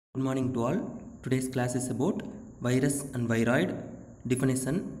Good morning to all. Today's class is about virus and viroid,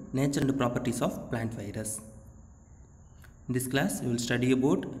 definition, nature and properties of plant virus. In this class, we will study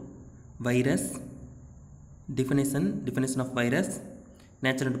about virus, definition of virus,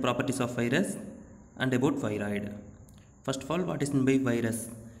 nature and properties of virus, and about viroid. First of all, what is meant by virus?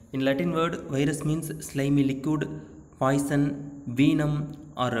 In Latin word, virus means slimy liquid, poison, venom,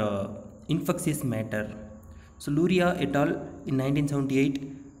 or infectious matter. So Luria et al. In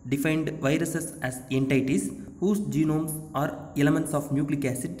 1978 defined viruses as entities whose genomes are elements of nucleic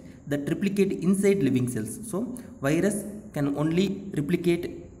acid that replicate inside living cells. So virus can only replicate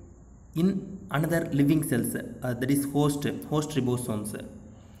in another living cells, that is host ribosomes.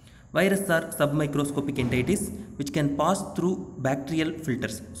 Viruses are submicroscopic entities which can pass through bacterial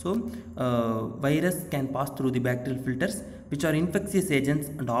filters. So virus can pass through the bacterial filters, which are infectious agents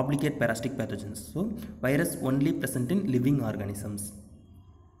and obligate parasitic pathogens. So virus only present in living organisms.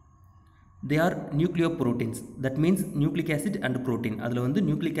 They are nucleoproteins. That means nucleic acid and protein. அதில் வந்து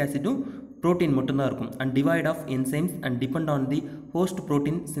nucleic acid protein மட்டும்தான் இருக்கும் and divide of enzymes and depend on the host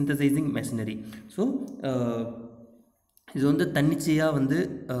protein synthesizing machinery. So இது வந்து தன்னிச்சையாக வந்து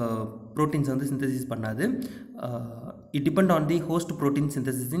proteins வந்து synthesis பண்ணாது. It depend on the host protein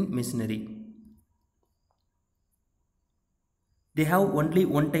synthesizing machinery. They have only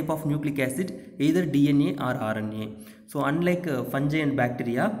one type of nucleic acid, either DNA or RNA. So unlike fungi and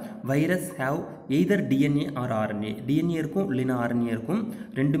bacteria, virus have either DNA or RNA. DNA இருக்கும் இல்லைனா RNA இருக்கும்,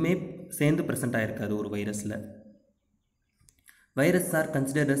 ரெண்டுமே சேர்ந்து present ஆயிருக்காது ஒரு வைரஸில். Viruses are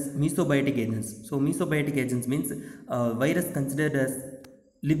considered as mesobiotic agents. So mesobiotic agents means virus considered as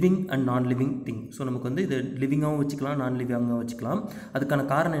living and non-living thing. So நமக்கு வந்து இது லிவிங்காகவும் வச்சுக்கலாம், நான் லிவிங்காகவும் வச்சுக்கலாம். அதுக்கான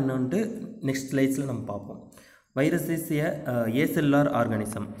காரணம் என்னன்ட்டு நெக்ஸ்ட் ஸ்லைட்ஸில் நம்ம பார்ப்போம். Virus is a acellular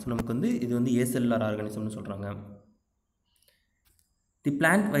organism. So நமக்கு வந்து இது வந்து acellular organismனு சொல்கிறாங்க. The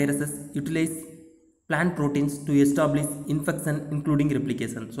plant viruses utilize plant proteins to establish infection including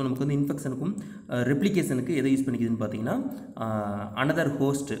replication. So நமக்கு வந்து இன்ஃபெக்ஷனுக்கும் ரெப்ளிகேஷனுக்கு எதை யூஸ் பண்ணிக்குதுன்னு பார்த்தீங்கன்னா another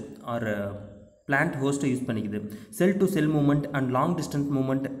host or plant host use பண்ணிக்குது. Cell to cell movement and long distance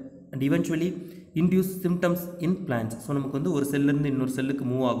movement and eventually induce symptoms in plants. So நமக்கு வந்து ஒரு செல்லிருந்து இன்னொரு செல்லுக்கு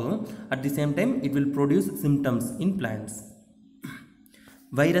move ஆகும். At the same time it will produce symptoms in plants.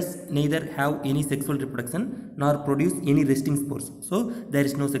 Virus neither have any sexual reproduction nor produce any resting spores. So there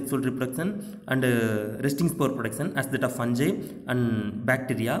is no sexual reproduction and resting spore production as that of fungi and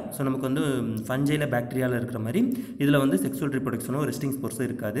bacteria. So நமக்கு வந்து fungiல bacteriaல இருக்கிற மாதிரி இதில் வந்து sexual reproduction resting spores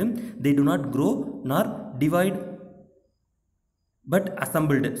இருக்காது. They do not grow nor divide but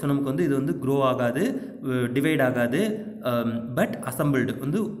assembled. So நமக்கு வந்து இது வந்து க்ரோ ஆகாது, டிவைட் ஆகாது, பட் அசம்பிள்டு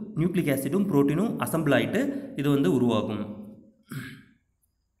வந்து நியூக்ளிக் ஆசிடும் ப்ரோட்டீனும் அசம்பிள் ஆகிட்டு இது வந்து உருவாகும்.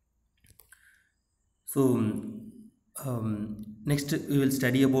 So next we will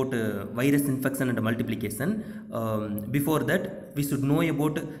study about virus infection and multiplication. Before that we should know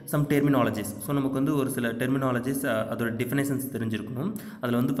about some terminologies. So நமக்கு வந்து ஒரு சில டெர்மினாலஜிஸ் அதோட டெஃபினேஷன்ஸ் தெரிஞ்சிருக்கணும்.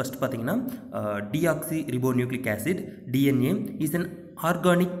 அதில் வந்து ஃபஸ்ட் பார்த்தீங்கன்னா deoxyribonucleic acid DNA is an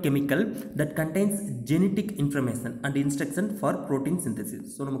organic chemical that contains genetic information and instruction for protein synthesis.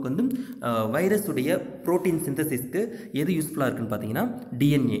 So நமக்கு வந்து வைரஸுடைய ப்ரோட்டீன் சிந்தசிஸ்க்கு எது யூஸ்ஃபுல்லாக இருக்குன்னு பார்த்தீங்கன்னா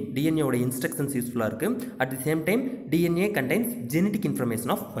டிஎன்ஏவோட இன்ஸ்ட்ரக்ஷன்ஸ் யூஸ்ஃபுல்லாக இருக்குது. At the same time DNA contains genetic information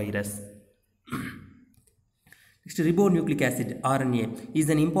of virus. Next, ribonucleic acid RNA is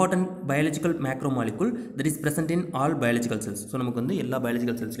an important biological macromolecule that is present in all biological cells. So நமக்கு வந்து எல்லா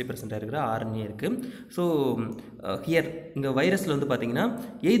biological cellsலேயும் present ஆகிருக்கிற RNA இருக்குது. So here இங்கே வைரஸில் வந்து பார்த்தீங்கன்னா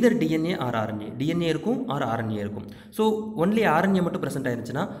either DNA R RNA, DNA இருக்கும் R RNA இருக்கும். So only RNA மட்டும் present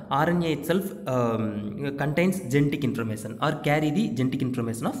ஆயிருந்துச்சுன்னா RNA itself contains genetic information or carry the genetic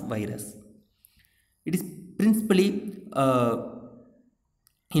information of virus. It is principally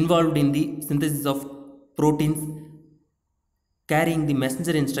involved in the synthesis of proteins carrying the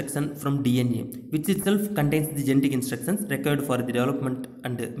messenger instruction from DNA, which itself contains the genetic instructions required for the development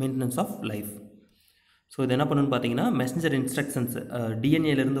and maintenance of life. So இது என்ன பண்ணணும்னு பார்த்தீங்கன்னா messenger instructions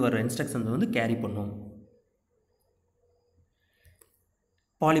டிஎன்ஏலேருந்து வர instructions வந்து carry பண்ணும்.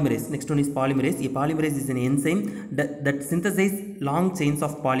 Polymerase. Next one is polymerase. A polymerase is an enzyme that synthesizes long chains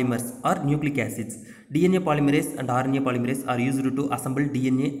of polymers or nucleic acids. DNA polymerase and RNA polymerase are used to assemble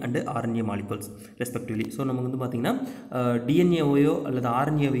DNA and RNA molecules respectively. So நமக்கு வந்து பார்த்திங்கன்னா டிஎன்ஏவையோ அல்லது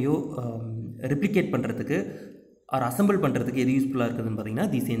ஆர்என்ஏவையோ replicate பண்ணுறதுக்கு R assemble பண்ணுறதுக்கு எது யூஸ்ஃபுல்லாக இருக்குதுன்னு பார்த்தீங்கன்னா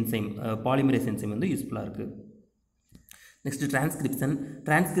திஸ் என்சைம் பாலிமரேஸ் என்சைம் வந்து யூஸ்ஃபுல்லாக இருக்குது. Next, transcription.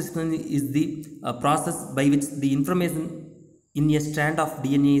 Transcription is the process by which the information in a strand of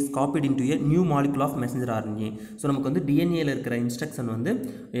DNA is copied into a new molecule of messenger RNA. So நமக்கு வந்து டிஎன்ஏல இருக்கிற இன்ஸ்ட்ரக்ஷன் வந்து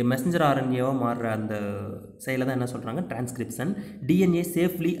மெசஞ்சர் ஆர்என்ஏவாக மாறுற அந்த செயலை தான் என்ன சொல்கிறாங்க, transcription. DNA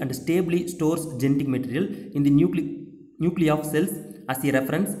safely and ஸ்டேபிளி stores genetic material in the நியூக்ளியா of cells as a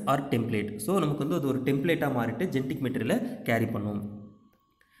reference or template. So நமக்கு வந்து அது ஒரு டெம்ப்ளேட்டாக மாறிட்டு ஜெனடிக் மெட்டீரியலை கேரி பண்ணும்.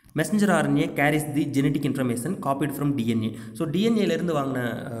 Messenger RNA carries the genetic information copied from DNA. So டிஎன்ஏலேருந்து வாங்கின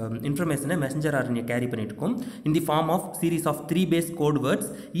இன்ஃபர்மேஷனை மெசஞ்சர் ஆர்என்ஏ கேரி பண்ணிட்டு இருக்கும் இன் the form of series of 3 base code words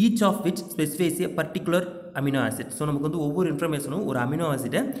each of which specifies a particular amino acid. So நமக்கு வந்து ஒவ்வொரு இன்ஃபர்மேஷனும் ஒரு amino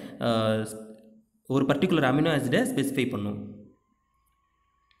ஆசிடை ஒரு particular amino ஆசிடை specify பண்ணும்.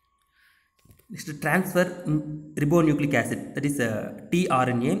 Next, transfer ribonucleic acid, that is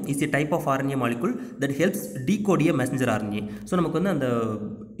tRNA, is a type of RNA molecule that helps decode a messenger RNA. So நமக்கு வந்து அந்த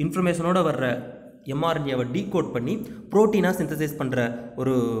இன்ஃபர்மேஷனோட வர்ற எம்ஆர்என்ஏவை டீகோட் பண்ணி ப்ரோட்டீனாக சிந்தசைஸ் பண்ணுற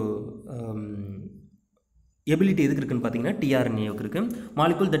ஒரு எபிலிட்டி எதுக்கு இருக்குன்னு பார்த்தீங்கன்னா tRNAவுக்கு இருக்குது.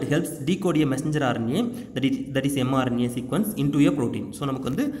 Molecule that helps decode a messenger RNA that is mRNA sequence into a protein. So நமக்கு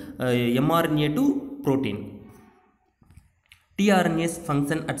வந்து mRNA to protein. tRNAs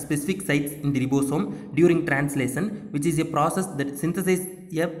function at specific sites in the ribosome during translation, which is a process that synthesizes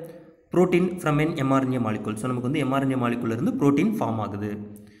a protein from an mRNA molecule. So நமக்கு வந்து mRNA molecule இருந்து protein form ஆகுது.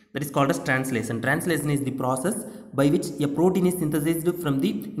 That is called as translation. Translation is the process by which a protein is synthesized from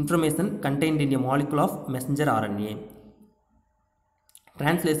the information contained in a molecule of messenger RNA.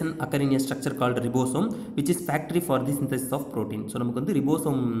 Translation occur in a structure called ribosome, which is factory for the synthesis of protein. So நமக்கு வந்து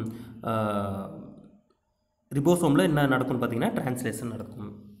ரிபோசோமில் என்ன நடக்கும்னு பார்த்தீங்கன்னா translation நடக்கும்.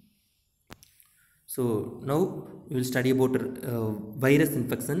 So now we will study about virus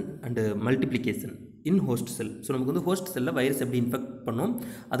infection and multiplication in host sell. So நமக்கு வந்து host செல்லில் virus எப்படி இன்ஃபெக்ட் பண்ணும்,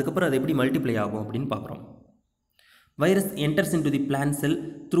 அதுக்கப்புறம் அது எப்படி மல்டிப்ளை ஆகும் அப்படின்னு பார்க்குறோம். Virus enters in to the plant sell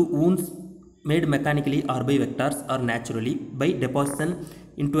through wounds made mechanically or by vectors or naturally by deposition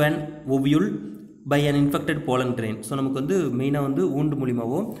into an ovule by an infected pollen grain. So நமக்கு வந்து மெயினாக வந்து wound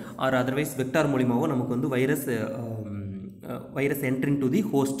மூலிமாவோ ஆர் அதர்வைஸ் வெக்டார் மூலிமாவோ நமக்கு வந்து virus entering to the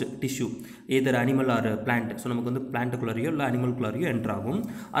host tissue either animal R plant. So நமக்கு வந்து பிளான்ட்டுக்குள்ளாரையோ இல்லை அனிமல்குள்ளாரையோ enter ஆகும்.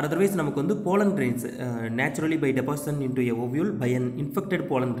 ஆர் அதர்வைஸ் நமக்கு வந்து pollen grains naturally by deposition into a ovule by an infected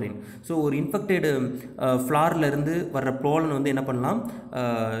pollen grain. So ஒரு infected ஃப்ளார்லேருந்து வர்ற போலன் வந்து என்ன பண்ணலாம்,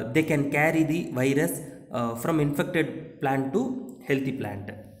 they can carry the virus from infected plant to healthy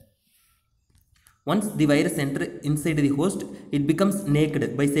plant. Once the virus enter inside the host, it becomes naked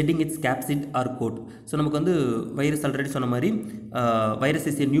by shedding its capsid or coat. So நமக்கு வந்து virus already சொன்ன மாதிரி virus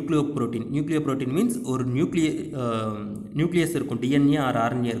is a நியூக்ளியோப்ரோட்டீன். நியூக்ளியோப்ரோட்டீன் means ஒரு nucleus இருக்கும், DNA R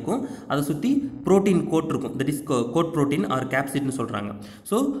RNA இருக்கும், அதை சுற்றி protein code இருக்கும், that is code protein R கேப்சிட்னு சொல்கிறாங்க.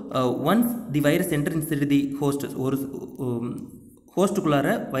 So once the virus enter inside the host, ஒரு ஹோஸ்ட்டுக்குள்ளார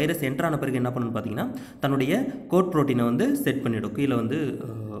வைரஸ் என்ட்ரான பிறகு என்ன பண்ணணும்னு பார்த்தீங்கன்னா தன்னுடைய கோட் ப்ரோட்டீனை வந்து செட் பண்ணிவிடும், கீழே வந்து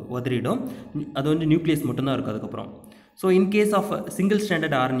உதறிடும். அது வந்து நியூக்ளியஸ் மட்டும்தான் இருக்கும் அதுக்கப்புறம். So in case of single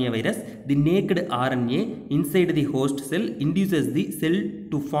standard RNA virus, the naked RNA inside the host sell induces the sell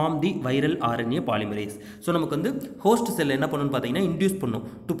to form the viral RNA polymerase. So நமக்கு வந்து ஹோஸ்ட் செல் என்ன பண்ணணும்னு பார்த்தீங்கன்னா இன்டியூஸ் பண்ணும்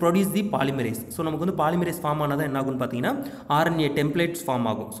to produce the polymerase. So நமக்கு வந்து polymerase form ஆனால் தான் என்ன ஆகும்னு பார்த்தீங்கன்னா ஆர்என்ஏ டெம்ப்ளேட்ஸ் ஃபார்ம்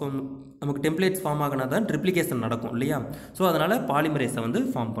ஆகும். ஸோ நமக்கு டெம்ப்ளேட்ஸ் ஃபார்ம் ஆகினா தான் ட்ரிப்ளிகேஷன் நடக்கும் இல்லையா. ஸோ அதனால் பாலிமரேஸை வந்து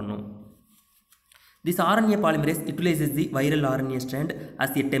ஃபார்ம் பண்ணும். This RNA polymerase utilizes the viral RNA strand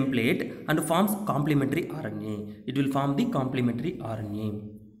as a template and forms complementary RNA. It will form the complementary RNA.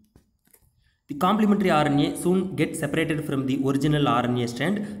 The complementary RNA soon gets separated from the original RNA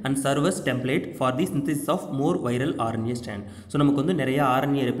strand and serves as template for the synthesis of more viral RNA strand. So நமக்கு வந்து நிறைய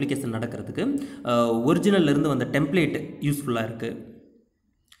RNA replication நடக்கிறதுக்கு ஒரிஜினல்லேருந்து வந்த template யூஸ்ஃபுல்லாக இருக்குது.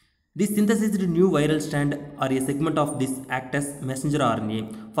 This synthesized new viral strand or a segment of this act as messenger RNA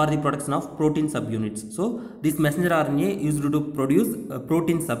for the production of protein subunits. So this messenger RNA used to produce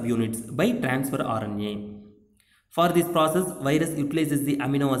protein subunits by transfer RNA. For this process, virus utilizes the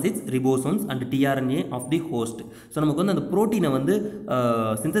amino acids, ribosomes and tRNA of the host. So நமக்கு வந்து அந்த ப்ரோட்டீனை வந்து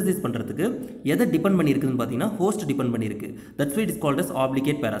synthesis பண்ணுறதுக்கு எதை depend பண்ணியிருக்குதுன்னு பார்த்தீங்கன்னா host depend பண்ணியிருக்கு. That's why it is called as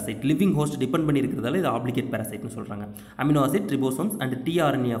obligated parasite. Living host depend பண்ணியிருக்கிறதால இது obligated பேராசைட்னு சொல்கிறாங்க. Amino acid, ribosomes and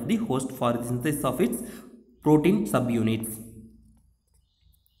tRNA of the host for the synthesis of it's protein subunits.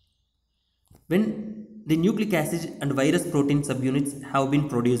 When the nucleic acid and virus protein subunits have been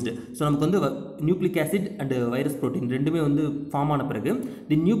produced. So நமக்கு வந்து nucleic acid and virus protein ரெண்டுமே வந்து form ஆன பிறகு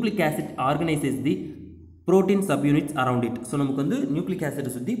the nucleic acid organizes the protein subunits around it. So நமக்கு வந்து nucleic acid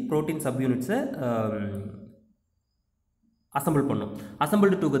சுற்றி protein subunits assemble பண்ணும்.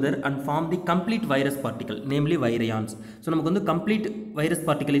 Assembled together and form the complete virus particle, namely virions. So நமக்கு வந்து complete virus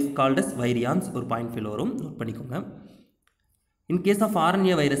particle is called as virions. ஒரு point feel வரும், note பண்ணிக்கோங்க. In case of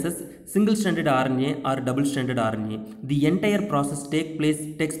RNA viruses, single-stranded RNA or double-stranded RNA, the entire process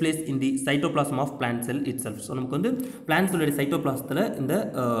takes place in the cytoplasm of plant cell itself. So நமக்கு வந்து plant cell உடைய cytoplasmல இந்த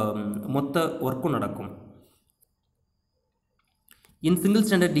மொத்த ஒர்க்கும் நடக்கும். In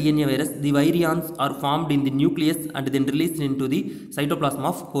single-stranded DNA virus, the virions are formed in the nucleus and then released into the cytoplasm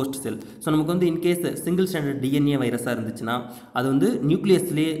of host cell. So நமக்கு வந்து in case single-stranded DNA virus இருந்துச்சுன்னா அது வந்து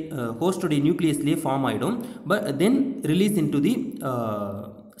நியூக்ளியஸ்லேயே host உடைய நியூக்ளியஸ்லேயே ஃபார்ம் ஆகிடும், but then release into the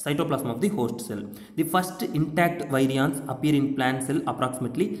cytoplasm of the host cell. The first intact virions appear in plant cell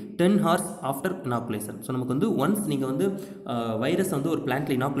approximately 10 hours after inoculation. So நமக்கு வந்து once நீங்கள் வந்து virus வந்து ஒரு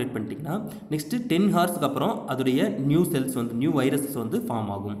பிளான்ட்ல இனாகுலேட் பண்ணிட்டீங்கன்னா நெக்ஸ்ட் 10 ஹவர்ஸ்க்கு அப்புறம் அதோடைய நியூ செல்ஸ் வந்து நியூ வைரஸஸ் வந்து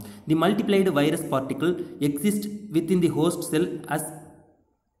ஃபார்ம் ஆகும். தி multiplied virus particle exist with in the host sell as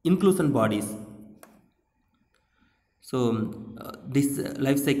inclusion bodies. So this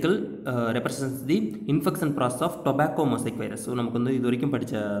life cycle represents the infection process of tobacco mosaic virus. So நமக்கு வந்து இது வரைக்கும்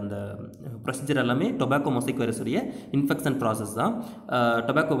படித்த அந்த ப்ரொசீஜர் எல்லாமே tobacco mosaic virus உடைய infection process தான்.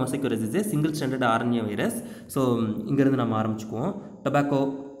 tobacco mosaic virus is a single stranded RNA virus. So இங்கிருந்து நம்ம ஆரம்பிச்சுக்குவோம். tobacco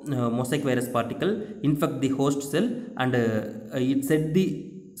mosaic virus particle infect the host cell and it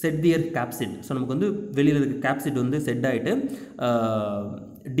set their capsid. So நமக்கு வந்து வெளியில் இருக்க capsid வந்து செட் ஆகிட்டு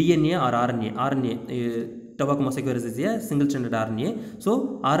DNA or RNA tobacco mosaic virus is a single stranded RNA. So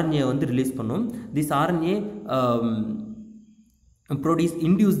RNA வந்து release பண்ணும். This RNA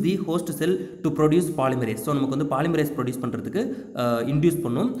induce the host cell to produce polymerase. So நமக்கு வந்து polymerase produce பண்ணுறதுக்கு induce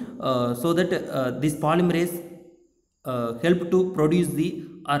பண்ணும். So that this polymerase help to produce the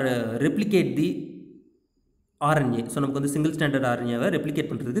or replicate the RNA. So நமக்கு வந்து single standard RNAவை replicate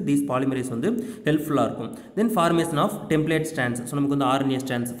பண்ணுறதுக்கு these polymerase வந்து ஹெல்ப்ஃபுல்லாக இருக்கும். தென் formation of template stands. So நமக்கு வந்து RNA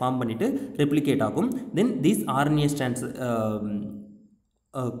ஸ்டாண்ட்ஸ் ஃபார்ம் பண்ணிவிட்டு ரெப்ளிகேட் ஆகும். Then these RNA stands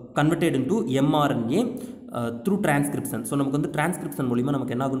converted into mRNA through transcription. So நமக்கு வந்து டிரான்ஸ்கிரிப்ஷன் மூலிமா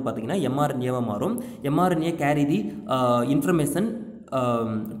நமக்கு என்ன ஆகும்னு பார்த்தீங்கன்னா mRNAவாக மாறும். mRNA carry the information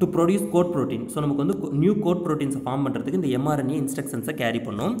to produce code protein. So நமக்கு வந்து நியூ கோட் ப்ரோட்டீன்ஸை ஃபார்ம் பண்ணுறதுக்கு இந்த mRNA இன்ஸ்ட்ரக்ஷன்ஸை கேரி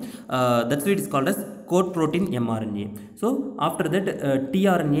பண்ணும். That's why it is called as code protein mRNA. So after that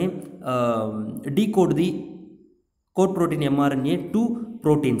tRNA decode the code protein mRNA to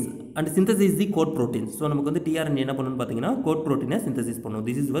proteins and synthesize the coat proteins. So நமக்கு வந்து tRNA என்ன பண்ணணும்னு பார்த்தீங்கன்னா code ப்ரோட்டீனை synthesis பண்ணும்.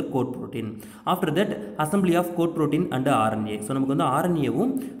 This is your code protein. After that assembly of code protein and RNA. So நமக்கு வந்து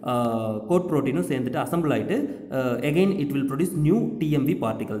RNAவும் code ப்ரோட்டீனும் சேர்ந்துட்டு assemble ஆகிட்டு again it will produce new TMV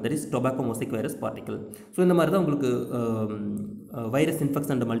particle, that is tobacco mosaic virus particle. So இந்த மாதிரி தான் உங்களுக்கு virus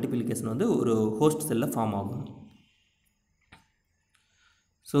infection and multiplication வந்து ஒரு ஹோஸ்ட் செல்லில் ஃபார்ம் ஆகும்.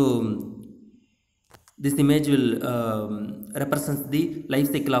 So this image will represents the life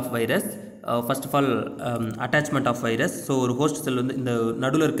cycle of virus. First of all attachment of virus. So ஒரு host செல் வந்து இந்த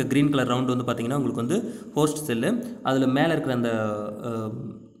நடுவில் இருக்க க்ரீன் கலர் ரவுண்ட் வந்து பார்த்திங்கன்னா உங்களுக்கு வந்து ஹோஸ்ட் செல்லு, அதில் மேலே இருக்கிற அந்த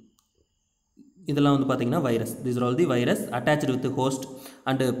இதெல்லாம் வந்து பார்த்திங்கன்னா virus. This are all the virus attached with host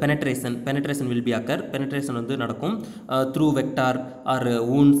and penetration will be occur. Penetration வந்து நடக்கும் through vector R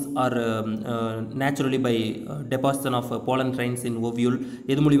wounds R naturally by deposition of pollen Reigns in ovule,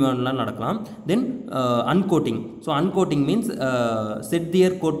 எது மூலியமாலாம் நடக்கலாம். தென் அன்கோட்டிங். So அன்கோட்டிங் means set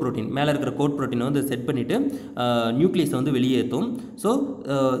their code protein, மேலே இருக்கிற code ப்ரோட்டீனை வந்து set பண்ணிவிட்டு நியூக்ளியஸை வந்து வெளியேற்றும். So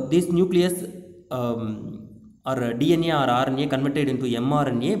this nucleus or DNA or RNA converted into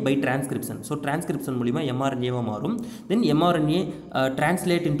mRNA by transcription. So transcription மூலிமா mRNAவாக மாறும். Then mRNA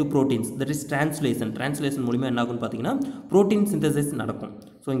translate into proteins, that is translation மூலிமா என்ன ஆகும்னு பார்த்தீங்கன்னா protein synthesis நடக்கும்.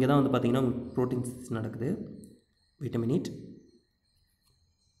 ஸோ இங்கே தான் வந்து பார்த்தீங்கன்னா protein synthesis நடக்குது. Wait a minute.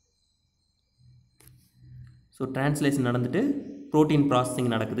 So translation நடந்துட்டு protein processing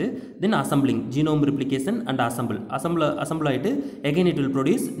நடக்குது. Then assembling, genome replication and assemble ஆகிட்டு again it will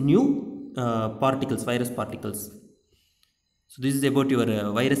produce new particles, virus particles. So this is about your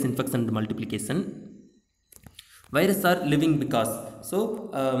virus infection and multiplication. Viruses are living because, so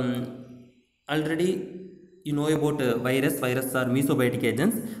already you know about viruses are mesobiotic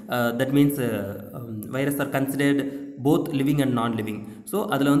agents. That means viruses are considered both living and non-living. So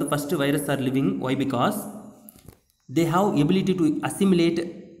adula vandu first viruses are living. Why? Because they have ability to assimilate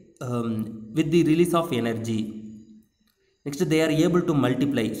with the release of energy. Next they are able to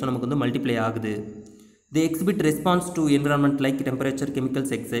multiply. So நமக்கு வந்து multiply ஆகுது. they exhibit response to environment like temperature, chemicals,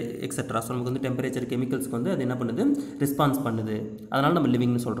 etc. So நமக்கு வந்து temperature கெமிக்கல்ஸ்க்கு வந்து அது என்ன பண்ணுது, response பண்ணுது. அதனால் நம்ம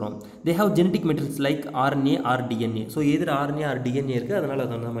லிவிங்னு சொல்கிறோம். they have genetic materials like RNA or DNA. So எதிர் RNA or DNA இருக்குது, அதனால்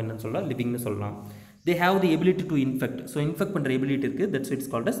அதை நம்ம என்ன சொல்லலாம், லிவிங்னு சொல்லலாம். they have the ability to infect. So infect பண்ணுற எபிலிட்டி இருக்குது. that's why it's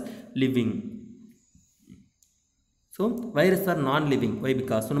called as living. So virus R நான் லிவிங். வை?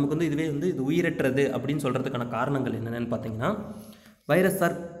 பிகாஸ். ஸோ நமக்கு வந்து இதுவே வந்து இது உயிரற்றது அப்படின்னு சொல்கிறதுக்கான காரணங்கள் என்னென்னு பார்த்தீங்கன்னா வைரஸ்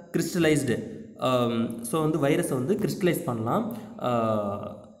ஆர் கிறிஸ்டலைஸ்டு ஸோ வந்து வைரஸை வந்து கிறிஸ்டலைஸ் பண்ணலாம்.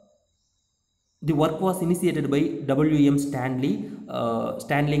 தி work was initiated by WM Stanley.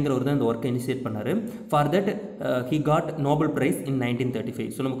 ஸ்டான்லிங்கிறவர் தான் இந்த ஒர்க்கை இனிஷியேட் பண்ணார். For that he got Nobel prize in 1935.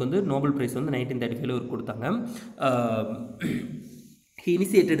 So நமக்கு வந்து நோபல் ப்ரைஸ் வந்து 1935 ஒரு கொடுத்தாங்க. he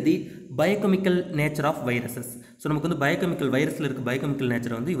initiated the biochemical nature of viruses. So நமக்கு வந்து பயோகெமிக்கல் வைரஸில் இருக்க பயோகெமிக்கல்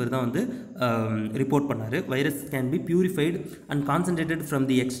நேச்சரை வந்து இவர் தான் வந்து ரிப்போர்ட் பண்ணார். Virus can be purified and concentrated from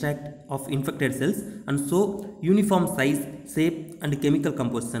the extract of infected cells and so uniform size, shape and chemical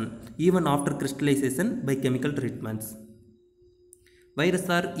composition even after crystallization by chemical treatments. Viruses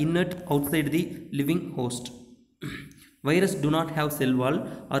are inert outside the living host. Virus do not have cell wall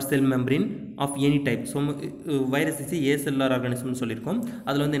or cell membrane of any type. So virus is a cellular organism சொல்லிருக்கோம்.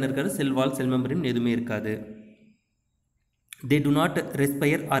 அதில் வந்து என்ன இருக்காது, செல் வால் செல் மெம்பரின் எதுவுமே இருக்காது. they do not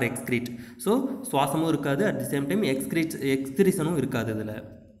respire or excrete. So சுவாசமும் இருக்காது, at the same time எக்ஸ்கிரீஷனும் இருக்காது. இதில்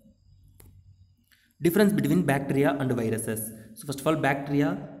difference between bacteria and viruses. So first of all, bacteria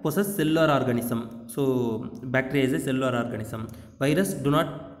possess cellular organism. So bacteria is a cellular organism. Virus do not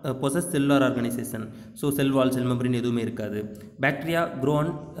possess cellular organization. So cell wall cell membrane எதுவுமே இருக்காது. Bacteria grow on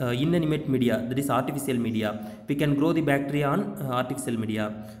inanimate media, that is artificial media. We can grow the bacteria on artificial media.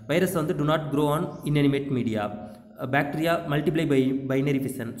 Virus வந்து do not grow on inanimate media. Bacteria multiply by binary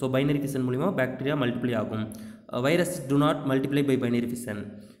fission. So binary fission மூலமா bacteria multiply ஆகும். Virus do not multiply by binary fission.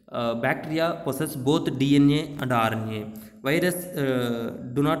 Bacteria possess both DNA and RNA. Virus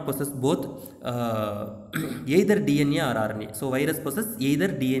do not possess both either DNA or RNA. So virus possess either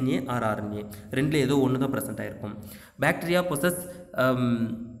DNA or RNA. ரெண்டுல ஏதோ ஒன்று தான் present ஆயிருக்கும். Bacteria possess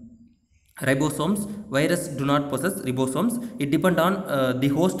ribosomes. Virus do not possess ribosomes. It depend on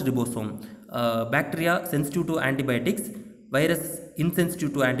the host ribosome. Bacteria sensitive to antibiotics. Virus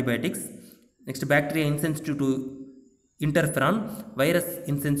insensitive to antibiotics. Next, bacteria insensitive to interferon. Virus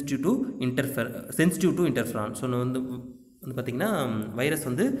insensitive to interferon. So வந்து பார்த்திங்கன்னா virus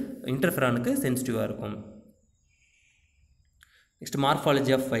வந்து இன்டர்ஃபெரானுக்கு சென்சிட்டிவாக இருக்கும். Next,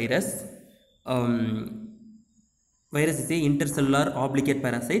 morphology of virus. Virus is a intercellular obligate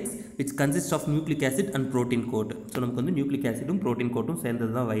parasites which consists of nucleic acid and protein coat. So நமக்கு வந்து nucleic acidum protein coatum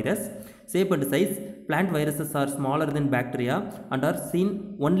சேர்ந்தது தான் virus. Shape and size. Plant viruses are smaller than bacteria and are seen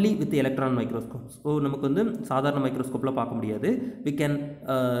only with the electron microscopes. So நமக்கு வந்து சாதாரண மைக்ரோஸ்கோப்பில் பார்க்க முடியாது. We can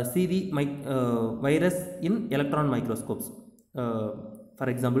see the virus in electron microscopes. For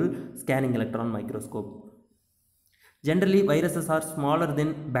example, scanning electron microscope. Generally, viruses are smaller than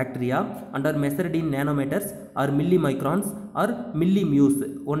bacteria and are measured in nanometers or millimicrons or millimeus.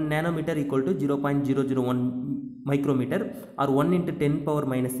 1 nanometer equal to 0.001 micrometer or 1 into 10 power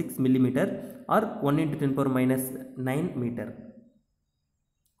minus 6 millimeter or 1 into 10 power minus 9 meter.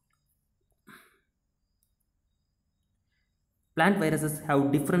 Plant viruses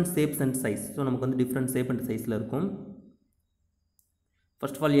have different shapes and size. So நமக்கு வந்து different shape and sizeல இருக்கும்.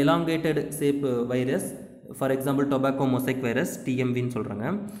 First of all, elongated shape virus. For example, tobacco mosaic virus, TMV ன்னு சொல்கிறாங்க.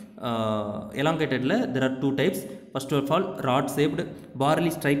 Elongatedல there are two types. First of all, rod shaped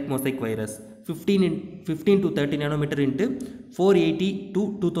barley striped mosaic virus, 15 to 30 nanometer into 480 to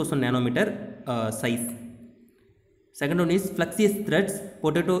 2000 nanometer size. Second one is fluxus threads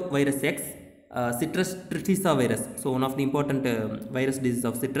potato virus X, citrus tristisa virus. So one of the important virus disease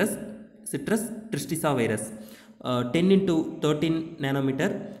of citrus tristisa virus, 10 into 13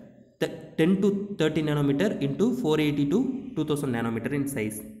 nanometer, 10 to 30 nanometer into 480 to 2000 nanometer in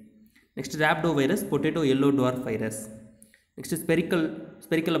size. Next, rhabdovirus, potato yellow dwarf virus. Next, spherical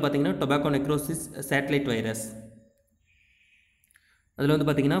பார்த்தீங்கன்னா tobacco necrosis satellite virus. அதில் வந்து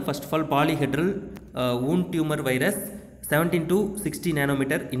பார்த்தீங்கன்னா first of all polyhedral wound tumor virus, 17 to 60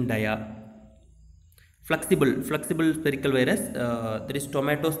 nanometer in dia. Flexible spherical virus, there is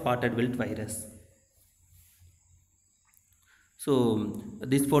tomato spotted wilt virus. So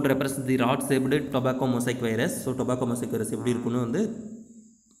this photo represents the rod shaped tobacco mosaic virus. So tobacco mosaic virus எப்படி இருக்குன்னு வந்து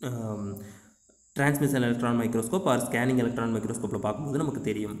transmission electron microscope or scanning electron microscope பார்க்கும்போது நமக்கு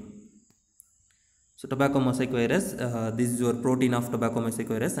தெரியும். So tobacco mosaic virus, this is your protein of tobacco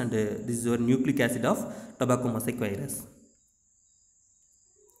mosaic virus and this is your nucleic acid of tobacco mosaic virus.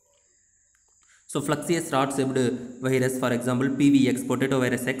 So fluxus rod shaped virus, for example PVX, potato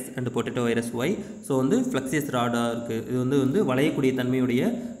virus X and potato virus Y. So வந்து fluxus rod இருக்கு. இது வந்து வளையக்கூடிய தன்மையுடைய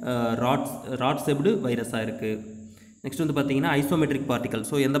rod shaped வைரஸாக இருக்குது. Next வந்து பார்த்தீங்கன்னா isometric particle.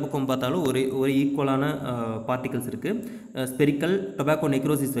 So எந்த பக்கம் பார்த்தாலும் ஒரு ஈக்குவலான பார்ட்டிகல்ஸ் இருக்குது. Spherical tobacco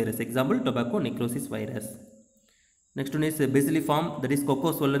necrosis virus, example tobacco necrosis virus. Next one is பெசிலிஃபார்ம், that is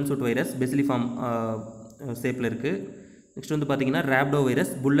kho kho swollen suit virus, பெசிலிஃபார்ம் ஷேப்பில் இருக்குது. நெக்ஸ்ட் வந்து பார்த்தீங்கன்னா rhabdo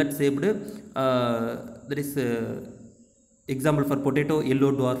virus, bullet shaped, that is example for potato,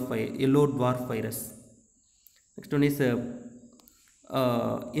 yellow dwarf virus. Next one is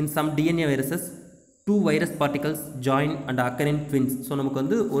in some DNA viruses, two virus particles join and occur in twins. So நமக்கு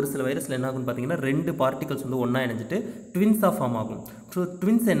வந்து ஒரு சில வைரஸ்ல என்ன ஆகும்னு பாத்தீங்கன்னா ரெண்டு பார்ட்டிகல்ஸ் வந்து ஒண்ணா இணைஞ்சிட்டு ட்வின்ஸா ஃபார்ம் ஆகும். ஸோ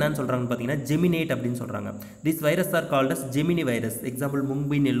ட்வின்ஸ் என்னன்னு சொல்றாங்கன்னு பாத்தீங்கன்னா ஜெமினேட் அப்படின்னு சொல்றாங்க. These viruses are called as Gemini virus. Example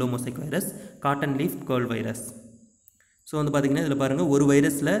Mungbean yellow mosaic virus, cotton leaf curl virus. So வந்து பார்த்தீங்கன்னா இதில் பாருங்கள் ஒரு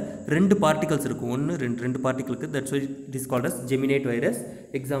வைரஸில் ரெண்டு பார்ட்டிகல்ஸ் இருக்கும், ஒன்று ரெண்டு பார்ட்டிகளுக்கு. That's why it is called as ஜெமினேட் virus.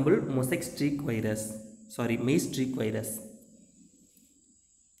 Example mosaic streak virus, May streak virus.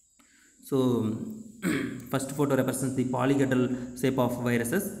 So first photo represents the polyhedral shape of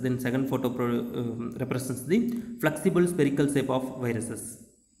viruses, then second photo represents the flexible spherical shape of viruses.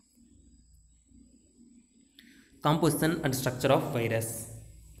 Composition and structure of virus.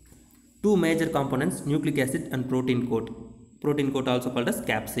 Two major components, nucleic acid and protein coat. Protein coat also called as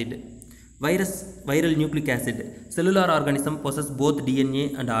capsid. Viral nucleic acid. Cellular organism possess both DNA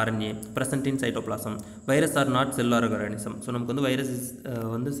and RNA present in cytoplasm. Virus are not cellular organism. So நமக்கு வந்து virus is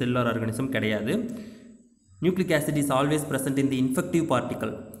வந்து cellular organism கிடையாது. Nucleic acid is always present in the infective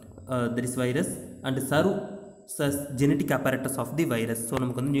particle, that is virus, and serve as genetic apparatus of the virus. So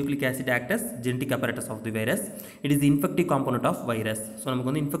நமக்கு வந்து nucleic acid act as genetic apparatus of the virus. It is the infective component of virus. So நமக்கு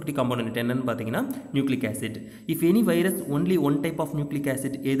வந்து infective component என்னன்னு பார்த்தீங்கன்னா nucleic acid. If any virus only one type of nucleic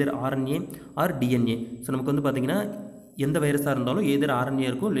acid, either RNA or DNA. So நமக்கு வந்து பார்த்தீங்கன்னா எந்த வைரஸாக இருந்தாலும் either RNA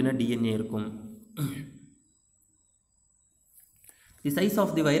இருக்கும் இல்லைன்னா DNA இருக்கும். The size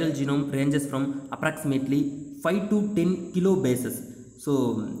of the viral genome ranges from approximately 5 to 10 kilobases. So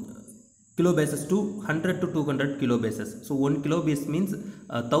kilobases to 100 to 200 kilobases. So 1 kilobase means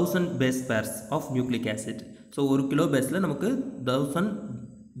 1000 base pairs of nucleic acid. So ஒரு kilobase நமக்கு 1000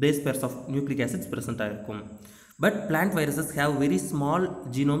 base pairs of nucleic acids present ஆயிருக்கும். But plant viruses have very small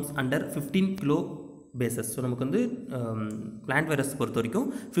genomes under 15 kilobases. So நமக்கு வந்து plant virus பொறுத்த வரைக்கும்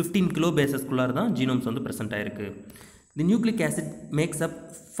 15 kilobases குள்ளார தான் genomes வந்து present ஆயிருக்கு. The nucleic acid makes up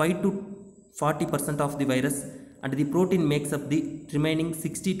 5 to 40% of the virus and the protein makes up the remaining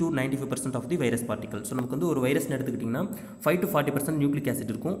 60 to 95% of the virus particles. So நமக்கு வந்து ஒரு வைரஸ் எடுத்துக்கிட்டிங்கன்னா 5 to 40% nucleic acid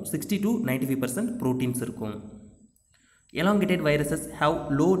இருக்கும், 60 to 95% proteins இருக்கும். Elongated viruses have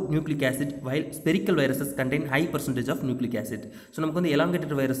low nucleic acid while spherical viruses contain high percentage of nucleic acid. So நமக்கு வந்து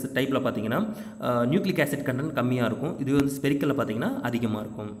elongated virus டைப்பில் பார்த்தீங்கன்னா nucleic acid content கம்மியாக இருக்கும், இது வந்து spherical பார்த்தீங்கன்னா அதிகமாக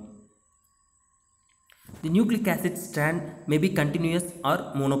இருக்கும். The nucleic acid strand may be continuous or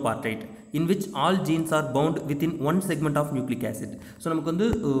monopartite, in which all genes are bound within one segment of nucleic acid. So நமக்கு வந்து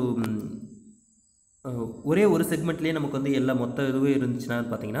ஒரே ஒரு செக்மெண்ட்லேயே நமக்கு வந்து எல்லா மொத்த இதுவே இருந்துச்சுன்னா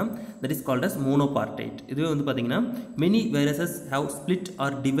பார்த்தீங்கன்னா that is called as monopartite. இதுவே வந்து பார்த்தீங்கன்னா many viruses have split or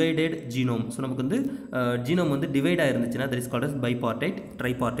divided genome. So நமக்கு வந்து ஜீனோம் வந்து divide ஆயிருந்துச்சுன்னா that is called as bipartite,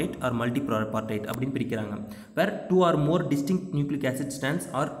 tripartite or multipartite அப்படின்னு பிரிக்கிறாங்க. where two or more distinct nucleic acid strands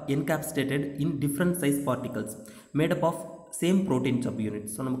are encapsulated in different size particles made up of same protein sub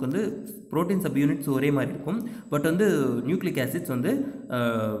units. So நமக்கு வந்து protein sub units ஒரே மாதிரி இருக்கும், but வந்து nucleic acids வந்து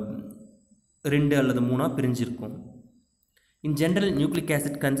 2 அல்லது 3 பிரிஞ்சிருக்கும். In general, nucleic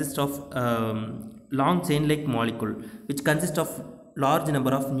acid consists of long chain-like molecule which consists of large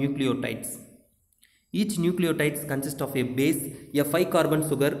number of nucleotides. Each nucleotides consists of a base, a 5-carbon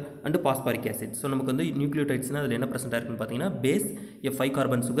sugar and phosphoric acid. So நமக்கு வந்து nucleotides அதில் என்ன present ஆயிருக்குன்னு பார்த்தீங்கன்னா base, a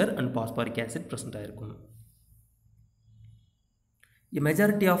 5-carbon sugar and phosphoric acid present ஆயிருக்கும். A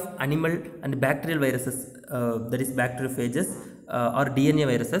majority of animal and bacterial viruses, that is bacteriophages, are DNA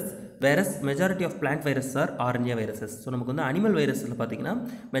viruses, whereas majority of plant viruses are RNA viruses. So நமக்கு வந்து animal வைரஸில் பார்த்தீங்கன்னா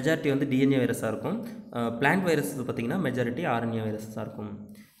majority வந்து DNA வைரஸாக இருக்கும், plant viruses பார்த்தீங்கன்னா majority RNA வைரஸாக இருக்கும்.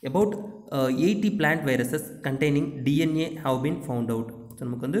 About 80 plant viruses containing DNA have been found out. So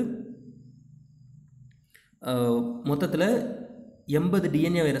நமக்கு வந்து மொத்தத்தில் 80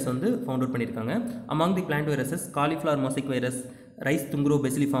 DNA வைரஸ் வந்து ஃபவுண்ட் அவுட் பண்ணியிருக்காங்க. Among the plant viruses cauliflower mosaic virus, rice tungro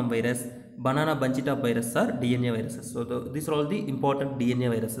bacilliform virus, banana bunch top virus are DNA viruses. So these are all the important DNA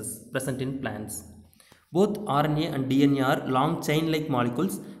viruses present in plants. Both RNA and DNA are long chain-like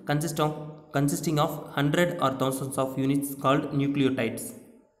molecules consisting of 100 or thousands of units called nucleotides.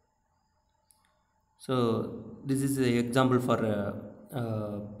 So this is an example for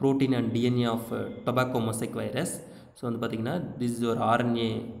protein and DNA of tobacco mosaic virus. So வந்து பார்த்தீங்கன்னா this is your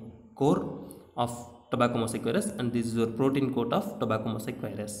RNA core of tobacco mosaic virus and this is your protein coat of tobacco mosaic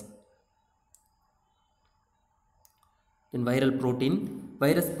virus. In viral protein,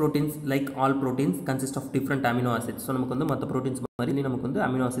 virus proteins like all proteins consist of different amino acids. So நமக்கு வந்து மற்ற proteins மாதிரி நமக்கு வந்து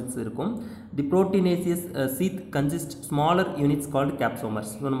amino acids இருக்கும். The proteinaceous sheath consists smaller units called capsomers.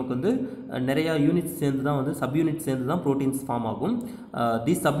 So நமக்கு வந்து நிறைய units சேர்ந்து தான் வந்து subunits சேர்ந்து தான் proteins form ஆகும்.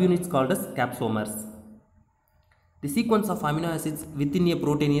 These subunits called as capsomers. The sequence of amino acids within a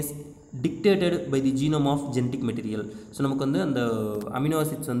protein is dictated by the genome of genetic material. So நமக்கு வந்து அந்த அமினோ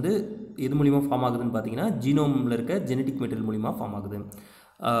ஆசிட்ஸ் வந்து எது மூலிமா ஃபார்ம் ஆகுதுன்னு பார்த்தீங்கன்னா ஜீனோமில் இருக்க ஜெனட்டிக் மெட்டீரியல் மூலிமா ஃபார்ம் ஆகுது.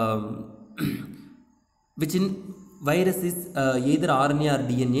 which in virus is either RNA or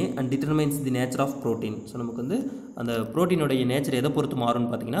DNA and determines the nature of protein. So நமக்கு வந்து அந்த ப்ரோட்டீனோடைய நேச்சர் எதை பொறுத்து மாறும்னு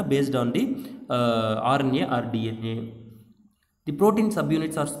பார்த்தீங்கன்னா based on the RNA or DNA. The protein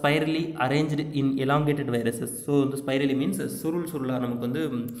subunits are spirally arranged in elongated viruses. So இந்த spirally means சுருளாக நமக்கு வந்து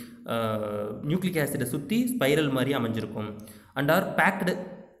நியூக்ளிக் ஆசிடை சுற்றி ஸ்பைரல் மாதிரி அமைஞ்சிருக்கும். and are packed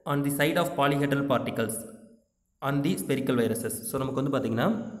on the side of polyhedral particles on the spherical viruses. So நமக்கு வந்து பார்த்திங்கன்னா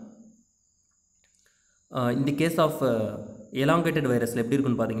in the case of elongated virusல எப்படி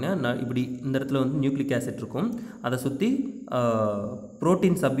இருக்குன்னு பார்த்தீங்கன்னா இப்படி இந்த இடத்துல வந்து நியூக்ளிக் ஆசிட் இருக்கும், அதை சுற்றி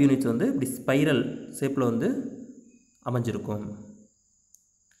ப்ரோட்டீன் சப்யூனிட்ஸ் வந்து இப்படி ஸ்பைரல் ஷேப்பில் வந்து அமைஞ்சிருக்கும்.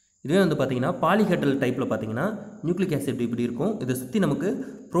 இதுவே வந்து பார்த்திங்கன்னா பாலிஹெட்ரல் டைப்பில் பார்த்திங்கன்னா நியூக்ளிக் ஆசிட் இப்படி இருக்கும், இதை சுற்றி நமக்கு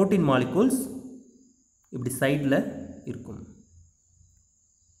ப்ரோட்டீன் மாலிகூல்ஸ் இப்படி சைடில் இருக்கும்.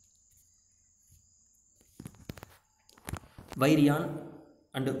 வைரியான்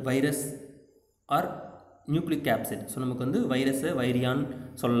and virus R nucleic capsid. So நமக்கு வந்து வைரஸை வைரியான்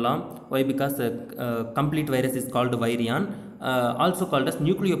சொல்லலாம். Why because complete virus is called வைரியான், also called as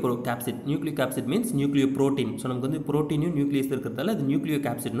Nucleo capsid. Nucleo capsid means Nucleo protein. So நமக்கு வந்து ப்ரோட்டீனும் நியூக்ளியஸ் இருக்கிறதால அது நியூக்ளியோ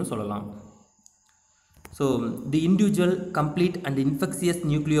கேப்சிட்னு சொல்லலாம். So the individual complete and இன்ஃபெக்சியஸ்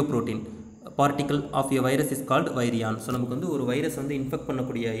Nucleo protein particle of a virus is called வைரியான். So நமக்கு வந்து ஒரு virus வந்து infect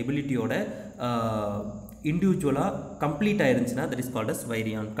பண்ணக்கூடிய எபிலிட்டியோட இண்டிவிஜுவலாக complete ஆயிருந்துச்சுன்னா that is called as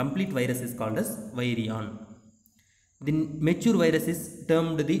வைரியான். Complete virus is called as வைரியான். The mature virus is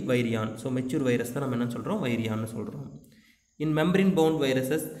டேர்ம்டு the வைரியான். So mature virus தான் நம்ம என்ன சொல்கிறோம், வைரியான்னு சொல்கிறோம். இன் மெம்பரின் bound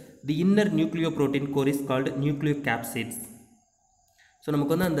viruses the inner Nucleo protein core is called Nucleo கேப்சிட்ஸ். So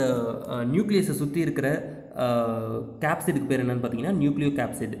நமக்கு வந்து அந்த நியூக்ளியஸை சுற்றி இருக்கிற கேப்சிடுக்கு பேர் என்னென்னு பார்த்தீங்கன்னா Nucleo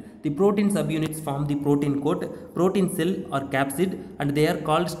capsid. The protein sub units form the protein code, protein sell R capsid and they are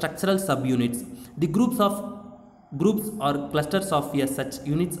called structural sub units. The groups or clusters of such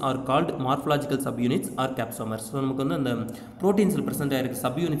units are called morphological subunits or capsomers. So நமக்கு வந்து அந்த ப்ரோட்டீன்ஸில் present ஆகிருக்க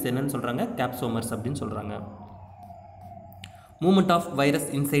sub units என்னன்னு சொல்கிறாங்க, கேப்சோமர்ஸ் அப்படின்னு சொல்கிறாங்க. Moment of virus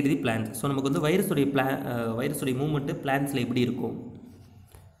inside the plant. So நமக்கு வந்து வைரஸுடைய moment பிளான்ட்ஸில் எப்படி இருக்கும்.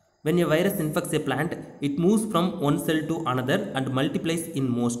 when a virus infects a plant, it moves from one cell to another and multiplies in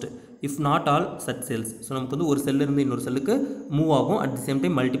most, if not all, such cells. So நமக்கு வந்து ஒரு செல்லிருந்து இன்னொரு செல்லுக்கு move ஆகும், at the same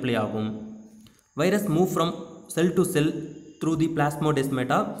time multiply ஆகும். Virus move from sell to sell through the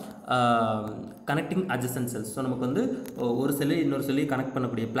பிளாஸ்மோடெஸ்மேட்டா connecting adjacent cells. So நமக்கு வந்து ஒரு செல்லு இன்னொரு செல்லை கனெக்ட்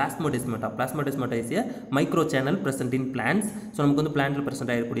பண்ணக்கூடிய பிளாஸ்மோடெஸ்மேட்டா is a micro channel present in plants. So நமக்கு வந்து பிளான்ட்டில்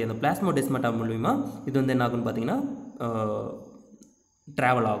ப்ரெசென்ட் ஆகக்கூடிய அந்த பிளாஸ்மோடெஸ்மேட்டா மூலிமா இது வந்து என்ன ஆகுன்னு பார்த்தீங்கன்னா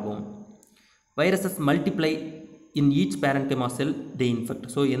ட்ராவல் ஆகும். Viruses multiply in each பேரன்கமா sell they infect.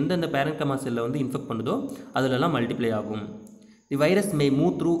 So எந்தெந்த பேரன்கமா செல்லை வந்து இன்ஃபெக்ட் பண்ணுதோ அதிலெல்லாம் மல்டிப்ளை ஆகும். தி virus May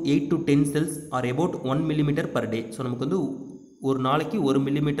move through 8 to 10 cells R about 1 millimeter per day. So நமக்கு வந்து ஒரு நாளைக்கு 1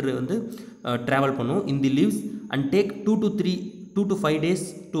 millimeter வந்து ட்ராவல் பண்ணும் இன் தி leaves and take 2 to 5 days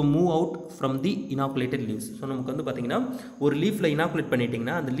to move out from the இனாக்குலேட்டட் leaves. So நமக்கு வந்து பார்த்திங்கன்னா ஒரு லீஃபில் இனாக்குலேட்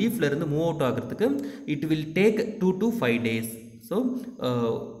பண்ணிட்டிங்கன்னா அந்த லீஃப்லேருந்து மூவ் அவுட் ஆகிறதுக்கு it will take 2 to 5 days. So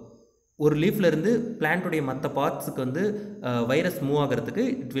ஒரு லீஃப்லேருந்து பிளான்ட்டுடைய மற்ற பார்ட்ஸுக்கு வந்து வைரஸ் மூவ் ஆகிறதுக்கு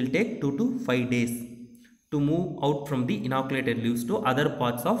it will take 2 to 5 days to move out from the இனாக்குலேட்டட் leaves to other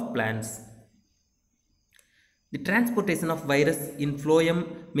parts of plants. The transportation of virus in phloem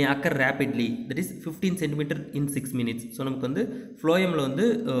May occur rapidly, that is 15 cm in 6 minutes. So நமக்கு வந்து ஃப்ளோயமில் வந்து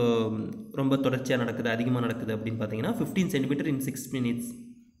ரொம்ப தொடர்ச்சியாக நடக்குது, அதிகமாக நடக்குது அப்படின்னு பார்த்தீங்கன்னா 15 cm in 6 minutes.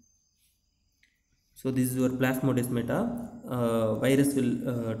 So this is your plasmodesmata. Virus will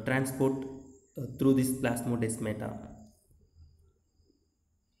transport through this plasmodesmata.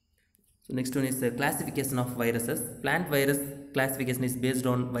 So next one is classification of viruses. Plant virus classification is based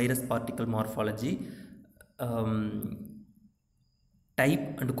on virus particle morphology, type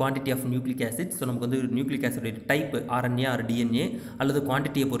and quantity of nucleic acid. So நமக்கு வந்து nucleic acid type RNA R DNA அல்லது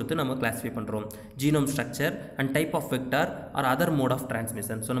குவான்டிட்டியை பொறுத்து நம்ம classify பண்ணுறோம். Genome structure and type of vector R other mode of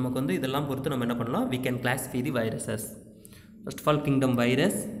transmission. So நமக்கு வந்து இதெல்லாம் பொறுத்து நம்ம என்ன பண்ணலாம், we can classify the viruses. First of all, kingdom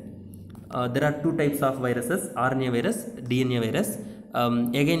virus. There are 2 types of viruses, RNA virus, DNA virus.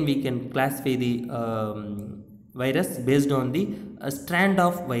 Again we can classify the virus based on the strand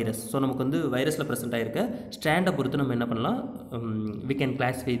of virus. So நமக்கு வந்து வைரஸில் present ஆகிருக்க ஸ்ட்ராண்டை பொறுத்து நம்ம என்ன பண்ணலாம், we can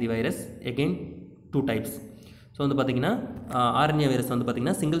classify the virus again 2 types. So வந்து பார்த்திங்கன்னா RNA virus வந்து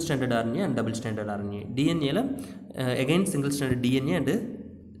பார்த்திங்கன்னா single standard RNA and double standard RNA. DNAல again single standard DNA and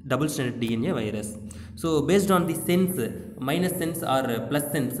double stranded DNA virus. So based on the sense, minus sense or plus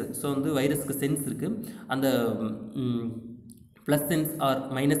sense, so வந்து வைரஸ்க்கு sense இருக்கு, அந்த plus sense or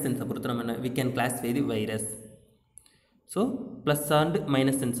minus sense பொறுத்து நம்ம we can classify the virus. So plus and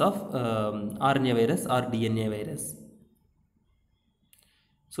minus sense of RNA virus or DNA virus.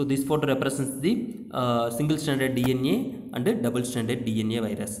 So this photo represents the single stranded DNA and double stranded DNA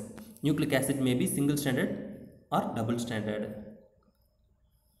virus. Nucleic acid may be single stranded or double stranded.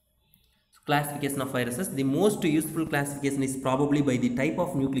 Classification of viruses, the most useful classification is probably by the type of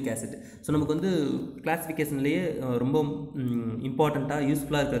nucleic acid. So நமக்கு வந்து கிளாசிஃபிகேஷன்லேயே ரொம்ப இம்பார்ட்டண்ட்டாக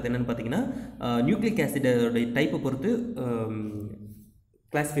யூஸ்ஃபுல்லாக இருக்கிறது என்னென்னு பார்த்தீங்கன்னா nucleic ஆசிடோடைய டைப்பை பொறுத்து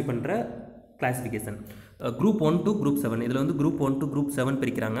classify பண்ணுற கிளாசிஃபிகேஷன். Group 1 to Group 7, இதில் வந்து Group 1 to Group 7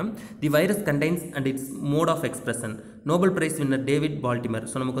 பிரிக்கிறாங்க. The virus contains and its mode of expression. Nobel prize winner David பால்டிமர்.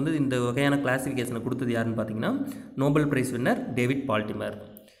 So நமக்கு வந்து இந்த வகையான கிளாசிஃபிகேஷனை கொடுத்தது யாருன்னு பார்த்தீங்கன்னா Nobel prize winner David பால்டிமர்.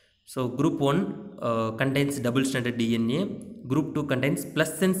 So group 1 contains double stranded DNA, group 2 contains plus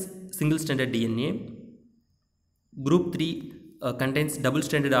sense single stranded DNA, group 3 contains double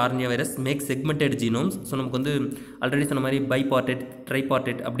stranded RNA virus makes segmented genomes. So நமக்கு வந்து already சொன்ன மாதிரி bipartite,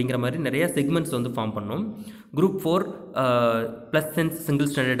 tripartite அப்படிங்கிற மாதிரி நிறைய செக்மெண்ட்ஸ் வந்து form பண்ணோம். group 4 plus sense single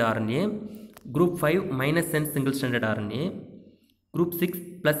stranded RNA, group 5 minus sense single stranded RNA, group 6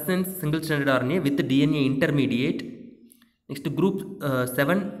 plus sense single stranded RNA with DNA intermediate. Next group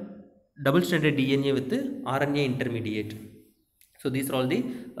 7 double stranded DNA with RNA intermediate. So these are all the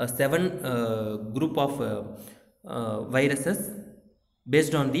 7 group of viruses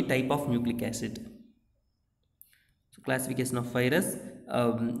based on the type of nucleic acid. So classification of virus,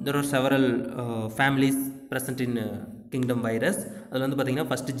 there are several families present in kingdom virus. அதில் வந்து பார்த்தீங்கன்னா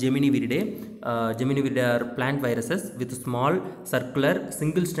first Gemini viridae. Gemini viridae are plant viruses with small circular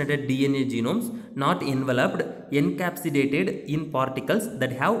single stranded DNA genomes not enveloped, encapsulated in particles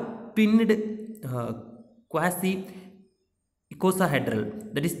that have pinned quasi icosahedral,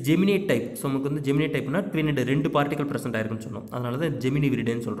 that is geminate type. So நமக்கு வந்து geminate typeனா twinned 2 particle present ஆயிருக்குன்னு சொன்னோம், அதனால தான் Gemini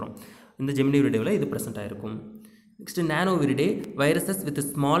viridaeன்னு சொல்கிறோம். இந்த Gemini viridaeவில் இது present ஆயிருக்கும். Next nano viridae, viruses with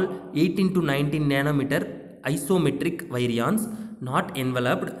small 18 to 19 nanometer isometric virions not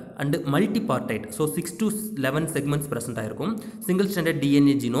enveloped and multipartite, so 6 to 11 segments present ஆயிருக்கும். single stranded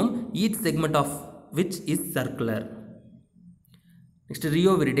DNA genome, each segment of which is circular. Next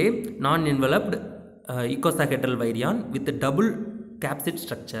Rio viridae, non enveloped icosahedral virion with a double capsid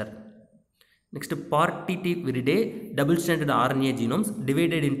structure. Next Partite viridae, double stranded RNA genomes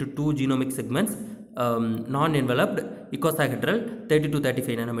divided into 2 genomic segments, non enveloped icosahedral 30 to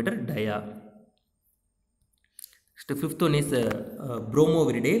 35 nanometer dia. The fifth one is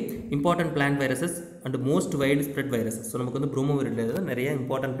Bromoviridae, important plant viruses and most widespread viruses. So நமக்கு வந்து Bromoviridae நிறைய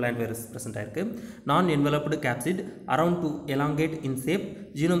important plant viruses present ஆயிருக்கு. Non-enveloped capsid around to elongate in shape.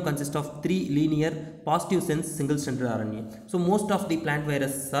 Genome consists of 3 linear positive sense single stranded RNA. So most of the plant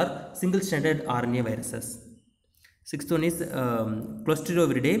viruses are single stranded RNA viruses. Sixth one is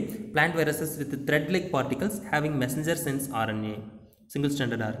Clostridiovidae, plant viruses with thread-like particles having messenger sense RNA, single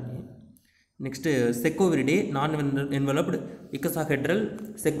stranded RNA. Next Secoviridae, non-enveloped icosahedral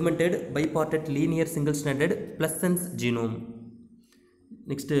segmented bipartite linear single stranded plus sense genome.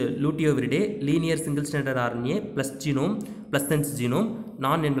 Next Luteoviridae, linear single stranded RNA plus genome plus sense genome,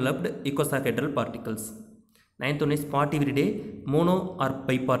 non-enveloped icosahedral particles. Ninth one is Partiviridae, mono or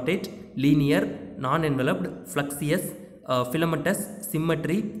bipartite linear non-enveloped fluxeous filamentous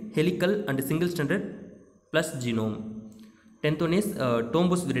symmetry helical and single stranded plus genome. 10th one is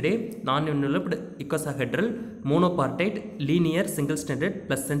Tombus viridae, non-enveloped icosahedral monopartite linear single stranded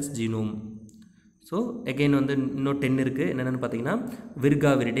plus sense genome. So again வந்து இன்னும் 10 இருக்குது. என்னென்னு பார்த்தீங்கன்னா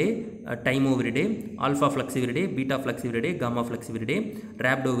விர்கா விரிடே, டைமோ விரிடே, alpha flexi விரிடே, beta flexi விரிடே, gamma flexi விரிடே,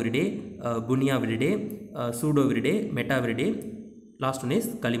 ராப்டோ விரிடே, குனியா விரிடே, pseudo விரிடே, meta விரிடே, last one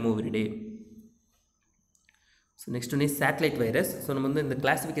is கலிமோ விரிடே. So next one is satellite virus. So நம்ம வந்து இந்த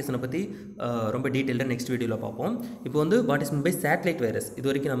கிளாஸிஃபிகேஷனை பற்றி ரொம்ப டீட்டெயில்டாக நெக்ஸ்ட் வீடியோவில் பார்ப்போம். இப்போ வந்து what is mean by satellite virus, இது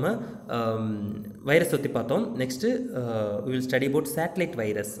வரைக்கும் நம்ம வைரஸ் பற்றி பார்த்தோம். Next we will study about satellite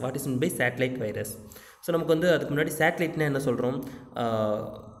virus. What is mean by satellite virus? So நமக்கு வந்து அதுக்கு முன்னாடி சேட்டலைட்னா என்ன சொல்கிறோம்,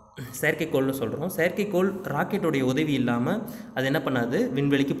 செயற்கைக்கோள்னு சொல்கிறோம். செயற்கைக்கோள் ராக்கெட்டோடைய உதவி இல்லாமல் அது என்ன பண்ணாது,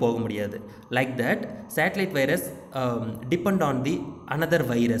 விண்வெளிக்கு போக முடியாது. Like that satellite virus depend on the another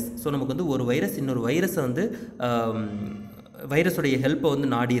virus. So நமக்கு வந்து ஒரு வைரஸ் இன்னொரு வைரஸை வந்து வைரஸோடைய ஹெல்ப்பை வந்து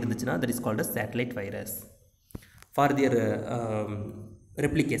நாடி இருந்துச்சுன்னா that is called as satellite virus for their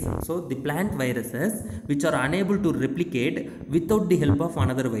replication. So the plant viruses which are unable to replicate without the help of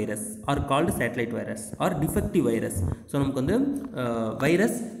another virus are called satellite virus or defective virus. So நமக்கு வந்து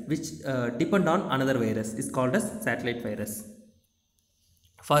virus which depend on another virus is called as satellite virus.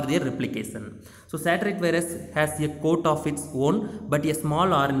 for their replication. So satellite virus has a coat of its own but a small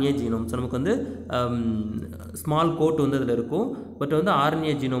RNA genome. So நமக்கு வந்து small coat வந்து அதில் இருக்கும், but வந்து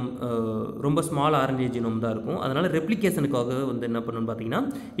RNA genome ரொம்ப small RNA genome தான் இருக்கும். அதனால் ரெப்ளிகேஷனுக்காக வந்து என்ன பண்ணணும்னு பார்த்தீங்கன்னா,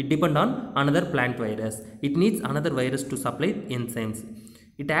 it depend on another plant virus. It needs another virus to supply enzymes.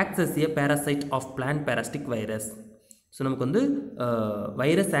 It acts as a parasite of plant parasitic virus. So நமக்கு வந்து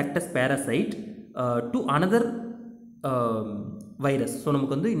virus act as parasite to another virus. So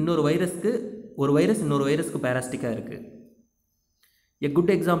நமக்கு வந்து இன்னொரு வைரஸ்க்கு ஒரு virus இன்னொரு வைரஸ்க்கு பேராஸ்டிக்காக இருக்குது. A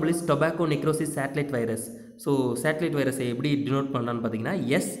good example is tobacco necrosis satellite virus. So satellite வைரஸை எப்படி டினோட் பண்ணலான்னு பார்த்தீங்கன்னா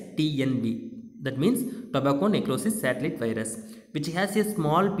STNV, that means tobacco necrosis satellite virus, which has a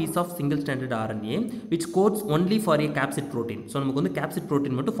small piece of single stranded RNA which codes only for a capsid protein. So நமக்கு வந்து capsid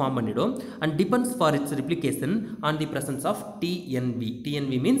protein மட்டும் form பண்ணிடும் and depends for its replication on the presence of TNV.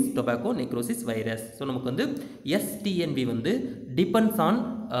 TNV means tobacco necrosis virus. So நமக்கு வந்து STNV வந்து depends on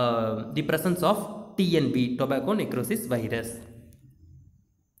the presence of TNV, tobacco necrosis virus.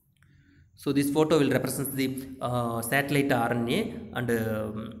 So this photo will represent the satellite RNA and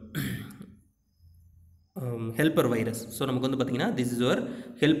helper virus. So நமக்கு வந்து பார்த்திங்கன்னா this is your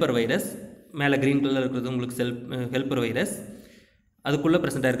helper virus. மேலே green colour இருக்கிறது உங்களுக்கு helper virus, அதுக்குள்ளே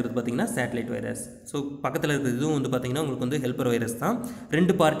ப்ரெசென்ட்டாக இருக்கிறது பார்த்திங்கன்னா சேட்டலைட் வைரஸ். ஸோ பக்கத்தில் இருக்கிறது இதுவும் வந்து பார்த்திங்கன்னா உங்களுக்கு வந்து ஹெல்பர் வைரஸ் தான்.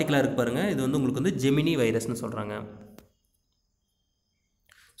 2 பார்ட்டிக்கலாக இருக்கு பாருங்கள். இது வந்து உங்களுக்கு வந்து ஜெமினி வைரஸ்னு சொல்கிறாங்க.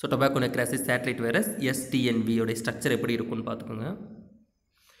 So tobacco necrosis satellite virus STNV உடைய ஸ்ட்ரக்சர் எப்படி இருக்குன்னு பார்த்துக்கோங்க.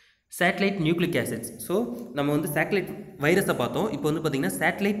 Satellite nucleic acids. ஸோ நம்ம வந்து சேட்டலைட் வைரஸை பார்த்தோம். இப்போ வந்து பார்த்திங்கன்னா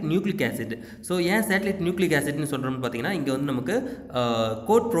சேட்டலைட் நியூக்ளிக் ஆசிட். ஸோ ஏன் சேட்டலைட் நியூக்ளிக் ஆசிட்னு சொல்கிறோம்னு பார்த்தீங்கன்னா, இங்கே வந்து நமக்கு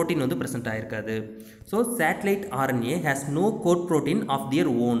கோட் ப்ரோட்டீன் வந்து present ஆகிருக்காது. So satellite RNA has no code protein of their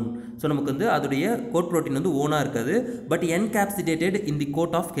own. So நமக்கு வந்து அதோடைய கோட் ப்ரோட்டீன் வந்து ஓனாக இருக்காது, but என்கேப்சிடேட்டட் in the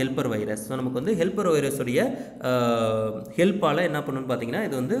code of helper virus. So நமக்கு வந்து ஹெல்பர் வைரஸுடைய ஹெல்ப்பால் என்ன பண்ணணும்னு பார்த்தீங்கன்னா,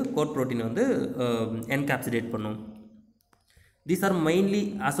 இது வந்து கோட் ப்ரோட்டீன் வந்து என்கேப்சிடேட் பண்ணும். These are mainly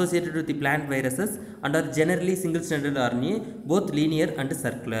associated with the plant viruses and are generally single-stranded RNA, both linear and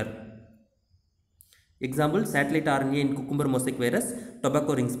circular. Example: satellite RNA in cucumber mosaic virus,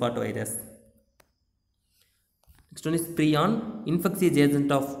 tobacco ring spot virus. Next one is prion, infectious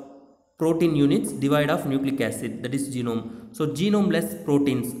agent of protein units divide of nucleic acid, that is genome. So genome-less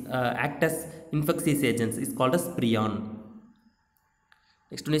proteins act as infectious agents, is called as prion.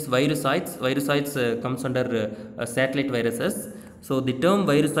 Next one is virusoids. Virusoids comes under satellite viruses. So the term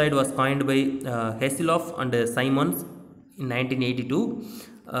virusoid was coined by Hesselhoff and Simons in 1982.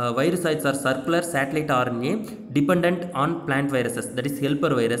 Virusoids are circular satellite RNA dependent on plant viruses, that is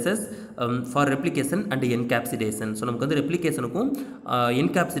helper viruses, for replication and encapsulation. So நமக்கு வந்து ரெப்ளிகேஷனுக்கும்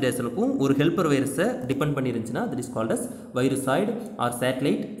என்கேப்சுலேஷனுக்கும் ஒரு helper வைரஸை depend பண்ணிருந்துச்சுன்னா that is called as virusoid or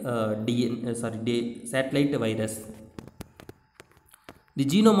satellite satellite virus. The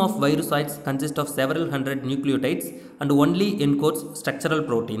genome of virusoids consists of several hundred nucleotides and only encodes structural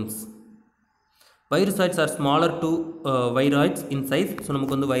proteins. Virusoids are smaller to viroids in size. So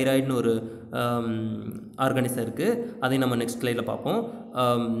நமக்கு வந்து வைராய்டுன்னு ஒரு organism இருக்குது, அதை நம்ம next ஸ்லைடில் பார்ப்போம்.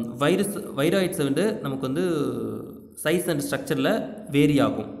 வைராய்ட்ஸை வந்து நமக்கு வந்து சைஸ் அண்ட் ஸ்ட்ரக்சரில் வேரி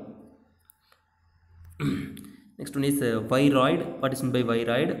ஆகும். Next one is viroid. What is mean by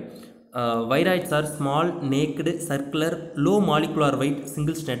viroid? Viroids are small, naked, circular, low molecular weight,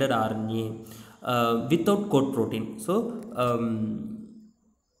 single-stranded RNA without coat protein. So,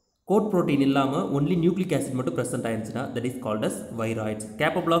 coat protein இல்லாமல் only nucleic acid மட்டும் present ஆயிருந்துச்சுன்னா that is called as viroids,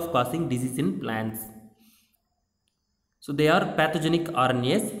 capable of causing disease in plants. So, they are pathogenic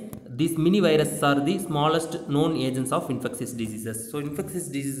RNAs. These mini viruses are the smallest known agents of infectious diseases. So, infectious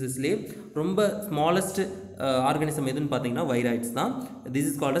diseasesலே ரொம்ப smallest organism எதுன்னு பார்த்தீங்கன்னா viroids தான். This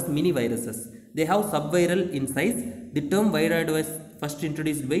is called as mini viruses. They have subviral in size. The term viroid was first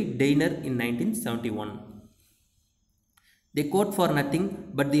introduced by Dainer in 1971. They code for nothing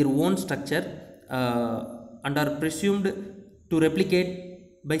but their own structure and are presumed to replicate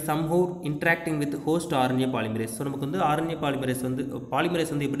by somehow interacting with host RNA polymerase. So நமக்கு வந்து RNA polymerase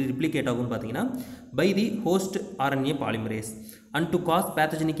வந்து எப்படி replicate ஆகும்னு பார்த்தீங்கன்னா by the host RNA polymerase and to cause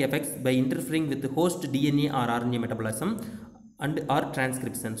pathogenic effects by interfering with the host DNA or RNA metabolism and or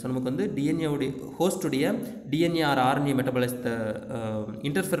transcription. So நமக்கு வந்து DNA உடைய ஹோஸ்டுடைய DNA or RNA மெட்டபாலிசத்தை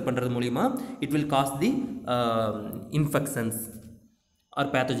interfere பண்ணுறது மூலிமா it will cause the infections or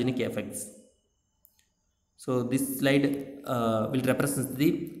pathogenic effects. So this slide will represent the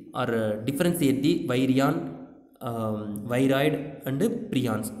or differentiate the virion, viroid and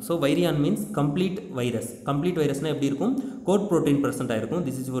prions. So virion means complete virus. Complete virus na eppadi irukum? Coat protein present ayirukum.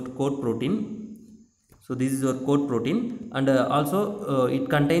 This is your coat protein. So this is your coat protein and also it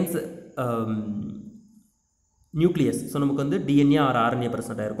contains nucleus. So நமக்கு வந்து DNA R RNA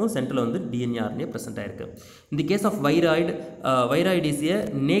present ஆயிருக்கும், சென்டரில் வந்து DNA RNA present ஆயிருக்கு. இந்த case of viroid, viroid is a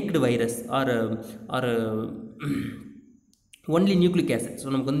naked virus R only nucleic acid. So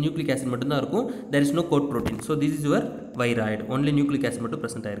நமக்கு வந்து nucleic acid மட்டும்தான் இருக்கும், there is no coat protein. So this is your viroid, only nucleic acid மட்டும்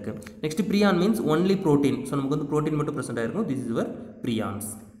present ஆயிருக்கு. Next prion means only protein. So நமக்கு வந்து protein மட்டும் present ஆயிருக்கும், this is your prions.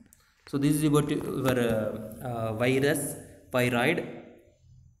 So this is about your virus, viroid.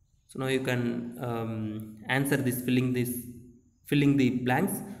 So now you can answer this, filling the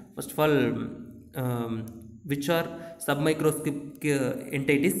blanks. First of all, which are submicroscopic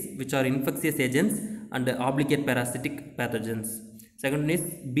entities which are infectious agents and obligate parasitic pathogens. Second one is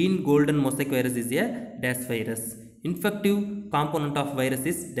bean golden mosaic virus is a dash virus. Infective component of virus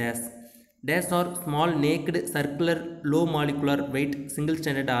is dash. Dash are small naked circular low molecular weight single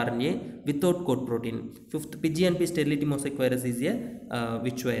stranded RNA without coat protein. Fifth, PGNP sterility mosaic virus is a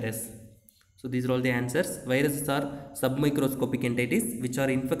which virus? So these are all the answers. Viruses are submicroscopic entities which are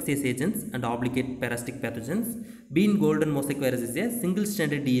infectious agents and obligate parasitic pathogens. Bean golden mosaic virus is a single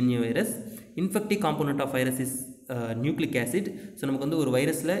stranded DNA virus. Infective component of virus is nucleic acid. So நமக்கு வந்து ஒரு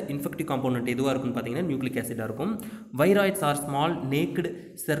வைரஸில் infective component எதுவாக இருக்குன்னு பார்த்தீங்கன்னா nucleic ஆசிடாக இருக்கும். Viroids R small naked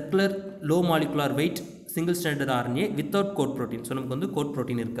circular low molecular wait single standard RNA without code protein. So நமக்கு வந்து code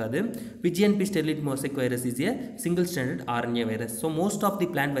protein இருக்காது. BGNP sterility mosaic virus is a single standard RNA virus. So most of the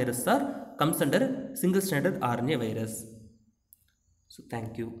plant virus R comes under single stranded RNA virus. So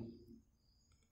thank you.